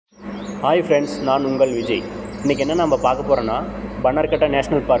Hi friends, நான் உங்கள் விஜய். இன்றைக்கி என்ன நம்ம பார்க்க போகிறோன்னா பன்னர்கட்டா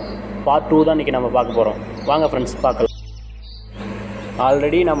நேஷ்னல் பார்க் பார்ட் 2 தான் இன்றைக்கி நம்ம பார்க்க போகிறோம். வாங்க ஃப்ரெண்ட்ஸ் பார்க்கலாம்.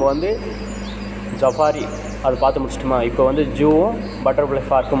 ஆல்ரெடி நம்ம சஃபாரி அது பார்த்து முடிச்சிட்டோமா. இப்போ ஜூவும் பட்டர்ஃப்ளை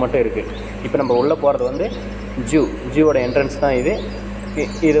பார்க்கும் மட்டும் இருக்குது. இப்போ நம்ம உள்ளே போகிறது ஜூவோட என்ட்ரன்ஸ் தான் இது.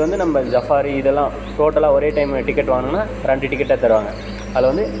 நம்ம சஃபாரி இதெல்லாம் டோட்டலாக ஒரே டைம் டிக்கெட் வாங்கினோன்னா 2 டிக்கெட்டாக தருவாங்க.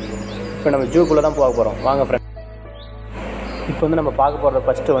 அதில் இப்போ நம்ம ஜூக்குள்ளே தான் போக போகிறோம். வாங்க ஃப்ரெண்ட்ஸ். இப்போ நம்ம பார்க்க போகிறது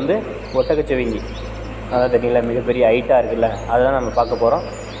ஃபஸ்ட்டு ஒட்டகச்சிவிங்கி. அதாவது தெரியல, மிகப்பெரிய ஹைட்டாக இருக்குல்ல, அதுதான் நம்ம பார்க்க போகிறோம்.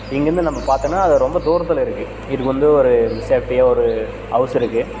 இங்கேருந்து நம்ம பார்த்தோன்னா அது ரொம்ப தூரத்தில் இருக்குது. இதுக்கு ஒரு சேஃப்டியாக ஒரு ஹவுஸ்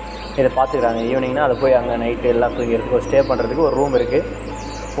இருக்குது. இதை பார்த்துக்கிறாங்க. ஈவினிங்னா அதை போய் அங்கே நைட்டு எல்லாம் தூங்கிறதுக்கு ஒரு ஸ்டே பண்ணுறதுக்கு ஒரு ரூம் இருக்குது.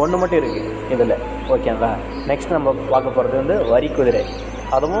 ஒன்று மட்டும் இருக்குது இதில். ஓகேங்களா. நெக்ஸ்ட் நம்ம பார்க்க போகிறது வரி குதிரை.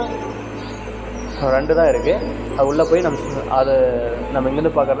 அதுவும் 2 தான் இருக்குது. அது உள்ளே போய் நம்ம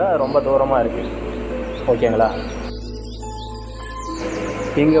இங்கேருந்து பார்க்குறத ரொம்ப தூரமாக இருக்குது. ஓகேங்களா.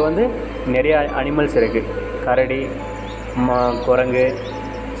 இங்கே நிறையா அனிமல்ஸ் இருக்குது. கரடி, குரங்கு,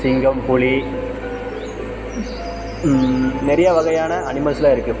 சிங்கம், புலி, நிறைய வகையான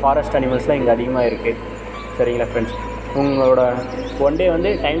அனிமல்ஸ்லாம் இருக்குது. ஃபாரஸ்ட் அனிமல்ஸ்லாம் இங்கே அதிகமாக இருக்குது. சரிங்களா ஃப்ரெண்ட்ஸ். உங்களோட ஒன்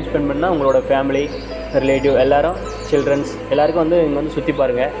டே டைம் ஸ்பெண்ட் பண்ணால் உங்களோட ஃபேமிலி, ரிலேட்டிவ் எல்லோரும், சில்ட்ரன்ஸ் எல்லாருக்கும் இங்கே சுற்றி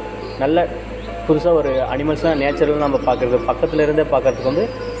பாருங்கள். நல்ல புதுசாக ஒரு அனிமல்ஸ்லாம் நேச்சுரலாக நம்ம பார்க்குறது, பக்கத்தில் இருந்தே பார்க்குறதுக்கு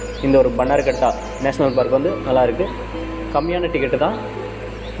இந்த ஒரு பன்னர்கட்டா நேஷ்னல் பார்க் நல்லாயிருக்கு. கம்மியான டிக்கெட்டு தான்.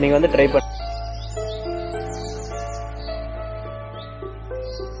 நீங்கள் ட்ரை பண்ண.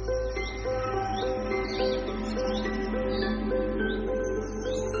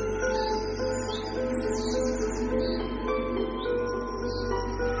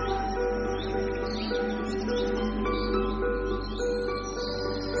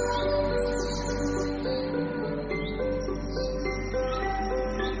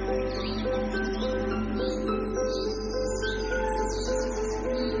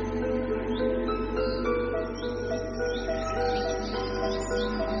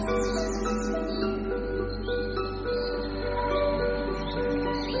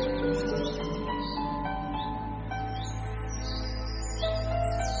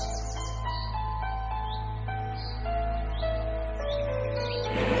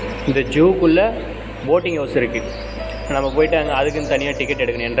 இந்த ஜூக்குள்ளே போட்டிங் ஹவுஸ் இருக்குது. நம்ம போய்ட்டு அங்கே அதுக்குன்னு தனியாக டிக்கெட்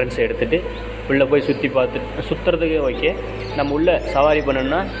எடுக்கணும். என்ட்ரன்ஸ் எடுத்துகிட்டு உள்ளே போய் சுற்றி பார்த்துட்டு சுற்றுறதுக்கு ஓகே. நம்ம உள்ளே சவாரி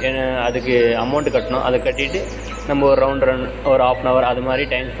பண்ணணுன்னா அதுக்கு அமௌண்ட்டு கட்டணும். அதை கட்டிட்டு நம்ம ஒரு ரன் ஒரு 1/2 hour அது மாதிரி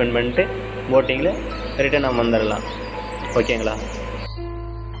டைம் ஸ்பெண்ட் பண்ணிட்டு போட்டிங்கில் ரிட்டன் நம்ம வந்துடலாம். ஓகேங்களா.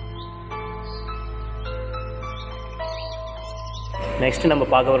 நெக்ஸ்ட்டு நம்ம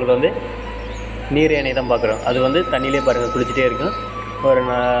பார்க்க போகிறது நீர் யானை தான் பார்க்குறோம். அது தண்ணியிலே பாருங்கள், குளிச்சுட்டே இருக்கும். ஒரு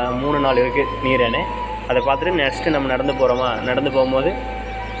 3-4 இருக்குது நீர் யானை. அதை பார்த்துட்டு நெக்ஸ்ட்டு நம்ம நடந்து போகிறோமா. நடந்து போகும்போது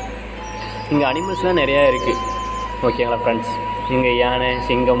இங்கே அனிமல்ஸ்லாம் நிறையா இருக்குது. ஓகேங்களா ஃப்ரெண்ட்ஸ். இங்கே யானை,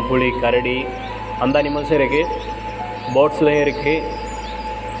 சிங்கம், புலி, கரடி அந்த அனிமல்ஸும் இருக்குது. போட்ஸ்லேயும் இருக்குது.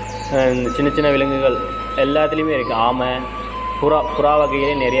 சின்ன சின்ன விலங்குகள் எல்லாத்துலேயுமே இருக்குது. ஆமை, புறா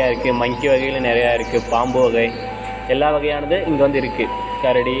வகையிலே நிறையா இருக்குது. மங்கி வகையில் நிறையா இருக்குது. பாம்பு வகை எல்லா வகையானது இங்கே இருக்குது.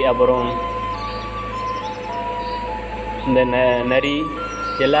 கரடி, அப்புறம் இந்த நரி,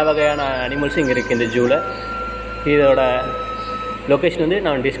 எல்லா வகையான அனிமல்ஸும் இங்கே இருக்குது இந்த ஜூவில். இதோட லொக்கேஷன்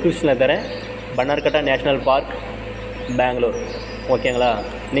நான் டிஸ்கிரிப்ஷனில் தரேன். Bannerghatta national park, Bangalore. ஓகேங்களா.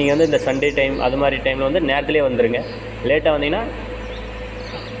 நீங்கள் இந்த சண்டே டைம் அது மாதிரி டைமில் நேரத்துலேயே வந்துடுங்க. லேட்டாக வந்தீங்கன்னா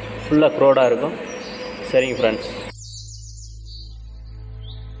ஃபுல்லாக க்ரௌடாக இருக்கும். சரிங்க ஃப்ரெண்ட்ஸ்.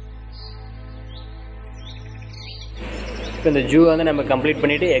 இப்போ இந்த ஜூ நம்ம கம்ப்ளீட்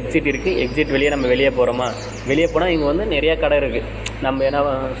பண்ணிவிட்டு எக்ஸிட் இருக்குது. எக்ஸிட் வெளியே நம்ம வெளியே போகிறோமா. வெளியே போனால் இங்கே நிறையா கடை இருக்குது. நம்ம எதனா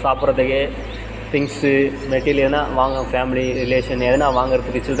சாப்பிட்றதுக்கு திங்ஸு, மெட்டீரியல் எதனா ஃபேமிலி ரிலேஷன் எதனா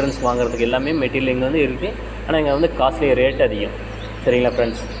வாங்குறதுக்கு, சில்ட்ரன்ஸ் வாங்குறதுக்கு எல்லாமே மெட்டீரியல் இங்கே இருக்குது. ஆனால் இங்கே காஸ்ட்லி ரேட் அதிகம். சரிங்களா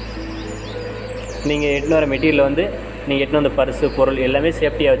ஃப்ரெண்ட்ஸ். நீங்கள் எட்டுன்னு வர மெட்டீரியல் நீங்கள் எட்டுன்னு வந்த பர்ஸு, பொருள் எல்லாமே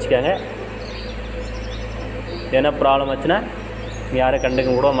சேஃப்டியாக வச்சுக்காங்க. எதனா ப்ராப்ளம் ஆச்சுன்னா யாரும்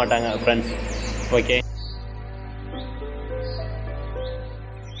கண்டுக்க கூட மாட்டாங்க ஃப்ரெண்ட்ஸ். ஓகே.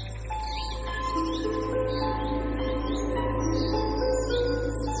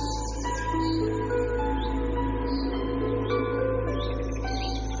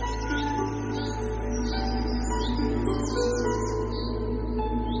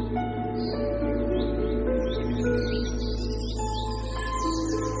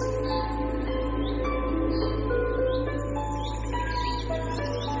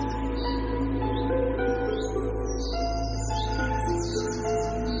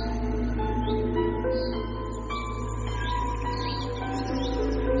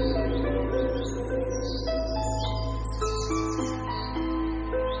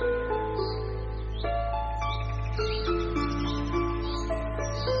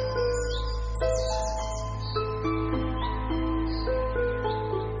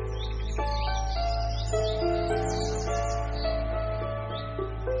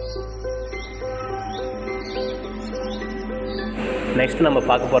 நெக்ஸ்ட்டு நம்ம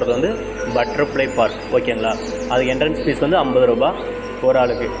பார்க்க போகிறது வந்து பட்டர்ஃப்ளை பார்க். ஓகேங்களா, அதுக்கு என்ட்ரன்ஸ் ஃபீஸ் வந்து 50 ரூபா ஒரு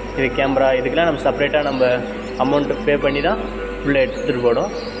ஆளுக்கு. இது கேமரா இதுக்கெலாம் நம்ம செப்பரேட்டாக நம்ம அமௌண்ட்டு பே பண்ணி தான் உள்ளே எடுத்துகிட்டு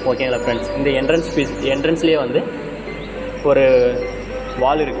போடும். ஓகேங்களா ஃப்ரெண்ட்ஸ், இந்த என்ட்ரன்ஸ்லேயே வந்து ஒரு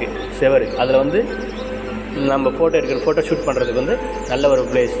வால் இருக்குது, செவரு. அதில் வந்து நம்ம ஃபோட்டோ ஷூட் பண்ணுறதுக்கு வந்து நல்ல ஒரு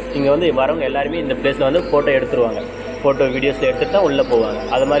பிளேஸ். இங்கே வந்து வரவங்க எல்லாருமே இந்த பிளேஸில் வந்து ஃபோட்டோ எடுத்துருவாங்க. ஃபோட்டோ வீடியோஸில் எடுத்துகிட்டு தான் உள்ளே போவாங்க.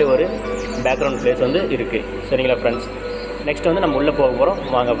 அது மாதிரி ஒரு பேக்ரவுண்ட் பிளேஸ் வந்து இருக்குது. சரிங்களா ஃப்ரெண்ட்ஸ், நெக்ஸ்ட் வந்து நம்ம உள்ளே போக போகிறோம்.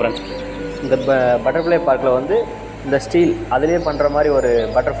 வாங்க ஃப்ரெண்ட்ஸ். இந்த பட்டர்ஃப்ளை பார்க்கில் வந்து இந்த ஸ்டீல் அதிலே பண்ணுற மாதிரி ஒரு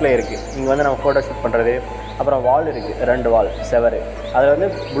பட்டர்ஃப்ளை இருக்குது. இங்கே வந்து நம்ம ஃபோட்டோ ஷூட் பண்ணுறது. அப்புறம் வால் இருக்குது, 2 வால் செவரு. அதில் வந்து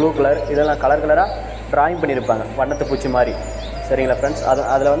ப்ளூ கலர் இதெல்லாம் கலராக ட்ராயிங் பண்ணியிருப்பாங்க, வண்ணத்து பூச்சி மாதிரி. சரிங்களா ஃப்ரெண்ட்ஸ்,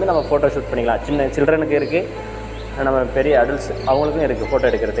 அதில் வந்து நம்ம ஃபோட்டோ ஷூட் பண்ணிக்கலாம். சில்ட்ரனுக்கு இருக்குது, நம்ம பெரிய அடல்ட்ஸ் அவங்களுக்கும் இருக்குது ஃபோட்டோ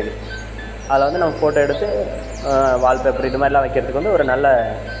எடுக்கிறதுக்கு. அதில் வந்து நம்ம ஃபோட்டோ எடுத்து வால்பேப்பர் இது மாதிரிலாம் வைக்கிறதுக்கு வந்து ஒரு நல்ல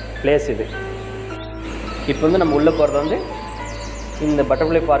பிளேஸ் இது. இப்போ வந்து நம்ம உள்ளே போகிறது வந்து இந்த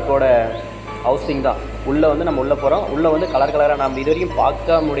பட்டர்ஃப்ளை பார்க்கோட ஹவுசிங் தான். உள்ளே வந்து நம்ம உள்ளே போகிறோம். உள்ளே வந்து கலராக நம்ம இது வரைக்கும்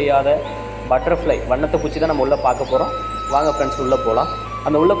பார்க்க முடியாத பட்டர்ஃப்ளை வண்ணத்தை பூச்சி தான் நம்ம உள்ளே பார்க்க போகிறோம். வாங்க ஃப்ரெண்ட்ஸ் உள்ளே போகலாம்.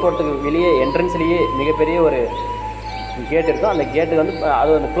 அந்த உள்ளே போகிறதுக்கு வெளியே என்ட்ரன்ஸ்லேயே மிகப்பெரிய ஒரு கேட் இருக்கும். அந்த கேட்டுக்கு வந்து அதை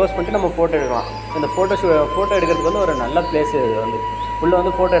வந்து க்ளோஸ் பண்ணிட்டு நம்ம ஃபோட்டோ எடுக்கலாம். இந்த ஃபோட்டோ எடுக்கிறதுக்கு வந்து ஒரு நல்ல பிளேஸ் வந்து. உள்ளே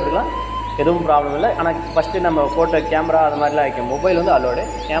வந்து ஃபோட்டோ எடுத்துக்கலாம், எதுவும் ப்ராப்ளம் இல்லை. ஆனால் ஃபஸ்ட்டு நம்ம ஃபோட்டோ கேமரா அது மாதிரிலாம் வைக்கும். மொபைல் வந்து அலோடு,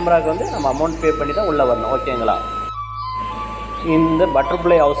 கேமராவுக்கு வந்து நம்ம அமௌண்ட் பே பண்ணி தான் உள்ளே வரணும். ஓகேங்களா, இந்த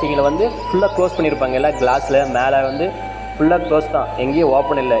பட்டர்ஃப்ளை ஹவுசிங்கில் வந்து ஃபுல்லாக க்ளோஸ் பண்ணியிருப்பாங்க. எல்லாம் கிளாஸில் மேலே வந்து ஃபுல்லாக க்ளோஸ் தான், எங்கேயும்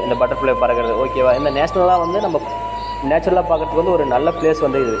ஓப்பன் இல்லை இந்த பட்டர்ஃப்ளை பறக்கிறது. ஓகேவா, இந்த நேஷ்னலாக வந்து நம்ம நேச்சுரலாக பார்க்குறதுக்கு வந்து ஒரு நல்ல பிளேஸ்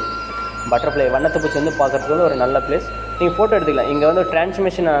வந்து இது. பட்டர்ஃப்ளை வண்ணத்தை பூச்சி வந்து பார்க்குறதுக்கு வந்து ஒரு நல்ல பிளேஸ். நீங்கள் ஃபோட்டோ எடுத்துக்கலாம். இங்கே வந்து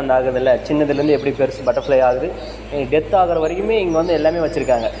டிரான்ஸ்மிஷன் அந்த ஆகுது இல்லை, சின்னதுலேருந்து எப்படி பெருசு பட்டர்ஃப்ளை ஆகுது, டெத் ஆகிற வரைக்குமே இங்கே வந்து எல்லாமே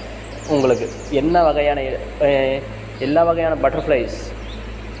வச்சுருக்காங்க. உங்களுக்கு என்ன வகையான எல்லா வகையான பட்டர்ஃப்ளைஸ்,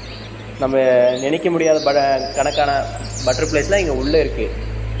 நம்ம நினைக்க முடியாத கணக்கான பட்டர்ஃப்ளைஸ்லாம் இங்கே உள்ளே இருக்குது.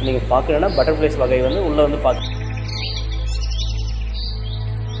 நீங்கள் பார்க்கணுன்னா பட்டர்ஃப்ளைஸ் வகை வந்து உள்ளே வந்து பார்க்க.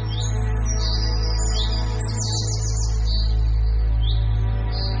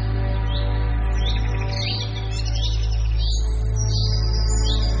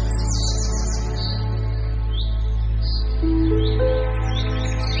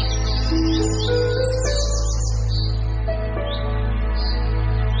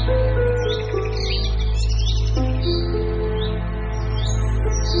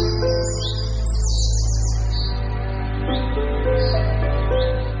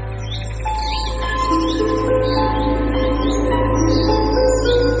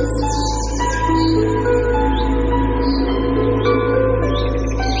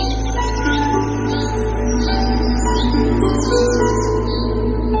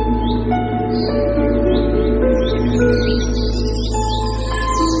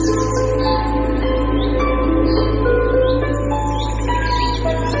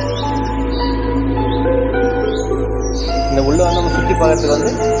 இந்த உள்ளே வந்து நம்ம சுற்றி பார்க்குறதுக்கு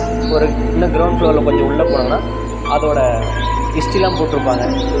வந்து ஒரு இன்னும் கிரவுண்ட் ஃப்ளோரில் கொஞ்சம் உள்ளே போனோம்னா அதோட ஹிஸ்ட்ரிலாம் போட்டிருப்பாங்க,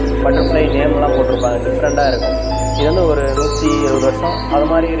 பட்டர்ஃப்ளை நேம்லாம் போட்டிருப்பாங்க, டிஃப்ரெண்ட்டாக இருக்கும். இது வந்து ஒரு 120 வருஷம் அது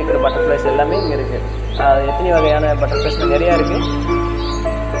மாதிரி இருக்கிற பட்டர்ஃப்ளைஸ் எல்லாமே இங்கே இருக்குது. எத்தனை வகையான பட்டர்ஃப்ளைஸ் நிறையா இருக்குது.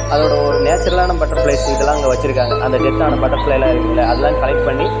 அதோட ஒரு நேச்சுரலான பட்டர்ஃப்ளைஸ் இதெல்லாம் அங்கே வச்சுருக்காங்க. அந்த டெத்தான பட்டர்ஃப்ளைலாம் இருக்குல்ல, அதெல்லாம் கலெக்ட்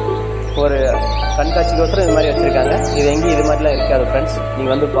பண்ணி ஒரு கண்காட்சிக்கோசரம் இது மாதிரி வச்சுருக்காங்க. இது எங்கேயும் இது மாதிரிலாம் இருக்காது ஃப்ரெண்ட்ஸ்,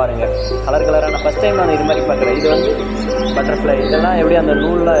 நீங்கள் வந்து பாருங்கள். கலரான ஃபஸ்ட் டைம் நான் இது மாதிரி பார்க்குறேன். இது வந்து பட்டர்ஃப்ளை இதெல்லாம் எப்படி அந்த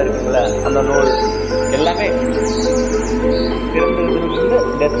நூல்லாம் இருக்குங்களே, அந்த நூல் எல்லாமே பிறந்ததுலேருந்து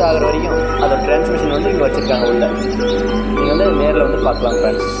டெத் ஆகிற வரைக்கும் அதோட டிரான்ஸ்மிஷன் வந்து இங்கே வச்சுருக்காங்க உள்ள. நீங்கள் வந்து நேரில் வந்து பார்க்கலாம்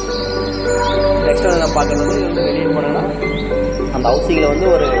ஃப்ரெண்ட்ஸ். நெக்ஸ்ட் வந்து நான் பார்க்குறது வந்து இது வந்து வெளியே போனோன்னா அந்த ஹவுசிங்கில் வந்து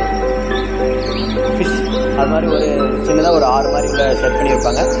ஒரு ஃபிஷ் அது மாதிரி ஒரு சின்னதாக ஒரு ஆறு மாதிரி உள்ள செட்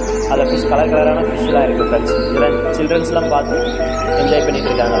பண்ணியிருப்பாங்க. அதில் ஃபிஷ் கலரான ஃபிஷ்லாம் இருக்குது ஃப்ரெண்ட்ஸ். இதில் சில்ட்ரன்ஸ்லாம் பார்த்து என்ஜாய் பண்ணிகிட்டு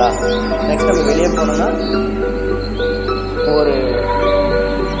இருக்காங்களா. நெக்ஸ்ட் நம்ம வெளியே போனோம்னா ஒரு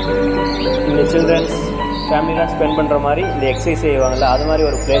இந்த சில்ட்ரன்ஸ் ஃபேமிலிலாம் ஸ்பெண்ட் பண்ணுற மாதிரி இந்த எக்ஸசைஸ் செய்வாங்கள்ல, அது மாதிரி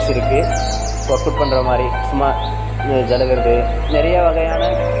ஒரு பிளேஸ் இருக்குது. ஒர்க் அவுட் பண்ணுற மாதிரி சும்மா ஜலகிறது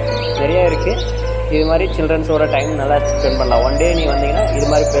நிறையா இருக்குது. இது மாதிரி சில்ட்ரன்ஸோட டைம் நல்லா ஸ்பெண்ட் பண்ணலாம். ஒன் டே நீ வந்தீங்கன்னா இது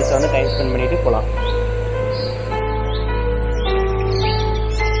மாதிரி பிளேஸில் வந்து டைம் ஸ்பெண்ட் பண்ணிவிட்டு போகலாம்.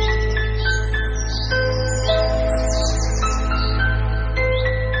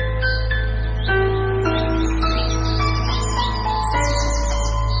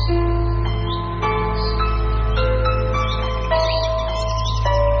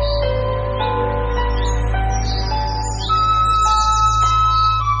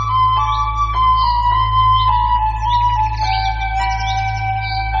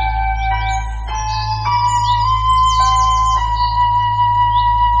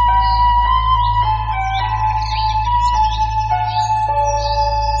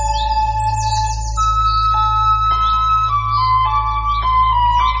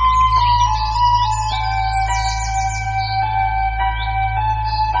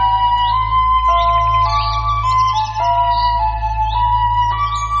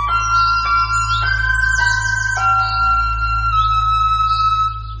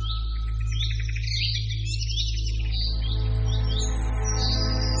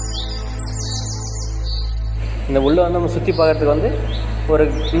 இந்த உள்ளே வந்து நம்ம சுற்றி பார்க்குறதுக்கு வந்து ஒரு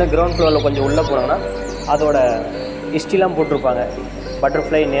இன்னும் கிரவுண்ட் ஃப்ளோரில் கொஞ்சம் உள்ளே போனோம்னா அதோட ஹிஸ்ட்ரிலாம் போட்டிருப்பாங்க,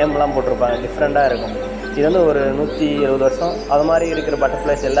 பட்டர்ஃப்ளை நேம்லாம் போட்டிருப்பாங்க, டிஃப்ரெண்ட்டாக இருக்கும். இது வந்து ஒரு 120 வருஷம் அது மாதிரி இருக்கிற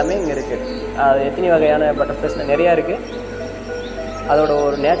பட்டர்ஃப்ளைஸ் எல்லாமே இங்கே இருக்குது. அது எத்தனை வகையான பட்டர்ஃப்ளைஸ் நிறையா இருக்குது. அதோட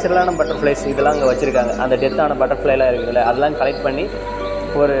ஒரு நேச்சுரலான பட்டர்ஃப்ளைஸ் இதெல்லாம் அங்கே வச்சுருக்காங்க. அந்த டெத்தான பட்டர்ஃப்ளைலாம் இருக்குதுல்ல, அதெல்லாம் கலெக்ட் பண்ணி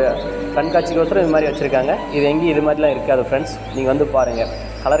ஒரு கண்காட்சிக்கோசரம் இது மாதிரி வச்சுருக்காங்க. இது எங்கேயும் இது மாதிரிலாம் இருக்காது ஃப்ரெண்ட்ஸ். நீங்கள் வந்து பாருங்கள்,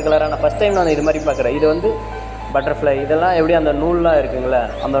 கலர் கலரான ஃபஸ்ட் டைம் நான் இது மாதிரி பார்க்குறேன். இது வந்து பட்டர்ஃப்ளை இதெல்லாம் எப்படி அந்த நூல்லாம் இருக்குங்களே,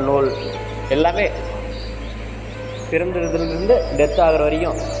 அந்த நூல் எல்லாமே பிறந்ததுலேருந்து டெத் ஆகிற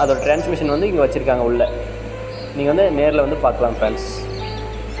வரைக்கும் அதோட டிரான்ஸ்மிஷன் வந்து இங்கே வச்சுருக்காங்க உள்ள. நீங்கள் வந்து நேரில் வந்து பார்க்கலாம் ஃப்ரெண்ட்ஸ்.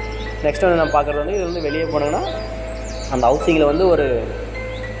 நெக்ஸ்ட் வந்து நான் பார்க்குறது வந்து இது வந்து வெளியே போனோங்கன்னா அந்த ஹவுசிங்கில் வந்து ஒரு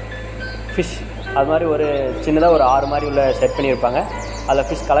ஃபிஷ் அது மாதிரி ஒரு சின்னதாக ஒரு ஆறு மாதிரி உள்ள செட் பண்ணியிருப்பாங்க. அதில்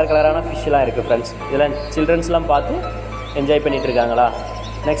ஃபிஷ் கலர் கலரான ஃபிஷ்ஷெலாம் இருக்குது ஃப்ரெண்ட்ஸ். இதெல்லாம் சில்ட்ரன்ஸ்லாம் பார்த்து என்ஜாய் பண்ணிகிட்டு இருக்காங்களா.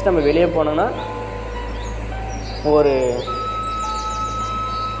 நெக்ஸ்ட் நம்ம வெளியே போனோன்னா ஒரு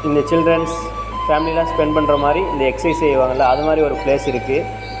இந்த சில்ட்ரன்ஸ் ஃபேமிலிலாம் ஸ்பெண்ட் பண்ணுற மாதிரி இந்த எக்ஸசைஸ் செய்வாங்கள்ல, அது மாதிரி ஒரு பிளேஸ் இருக்குது.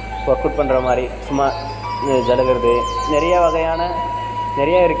 ஒர்க் அவுட் பண்ணுற மாதிரி சும்மா ஜடுகிறது நிறைய வகையான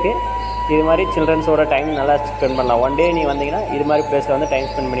நிறையா இருக்குது. இது மாதிரி சில்ட்ரன்ஸோட டைம் நல்லா ஸ்பெண்ட் பண்ணலாம். ஒன் டே நீ வந்தீங்கன்னா இது மாதிரி பிளேஸில் வந்து டைம்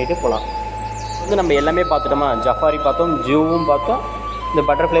ஸ்பெண்ட் பண்ணிவிட்டு போகலாம். வந்து நம்ம எல்லாமே பார்த்துட்டோமா, ஜஃபாரி பார்த்தோம், ஜூவும் பார்த்தோம், இந்த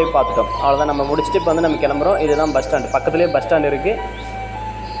பட்டர்ஃப்ளை பார்த்துட்டோம். அவ்வளோதான், நம்ம முடிச்சுட்டு இப்போ வந்து நம்ம கிளம்புறோம். இதுதான் பஸ் ஸ்டாண்ட், பக்கத்துலேயே பஸ் ஸ்டாண்ட் இருக்குது.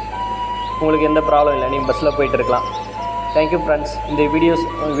 உங்களுக்கு எந்த ப்ராப்ளம் இல்லை, நீங்கள் பஸ்ஸில் போயிட்டு இருக்கலாம். Thank you friends. இந்த வீடியோ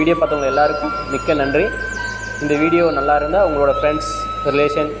பார்த்தவங்க எல்லாருக்கும் மிக்க நன்றி. இந்த வீடியோ நல்லா இருந்தால் உங்களோட ஃப்ரெண்ட்ஸ்,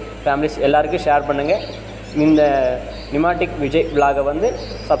 ரிலேஷன், ஃபேமிலிஸ் எல்லாருக்கும் ஷேர் பண்ணுங்கள். இந்த நிமாட்டிக் விஜய் vlog வந்து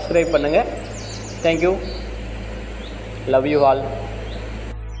சப்ஸ்கிரைப் பண்ணுங்கள். தேங்க்யூ. Love you all.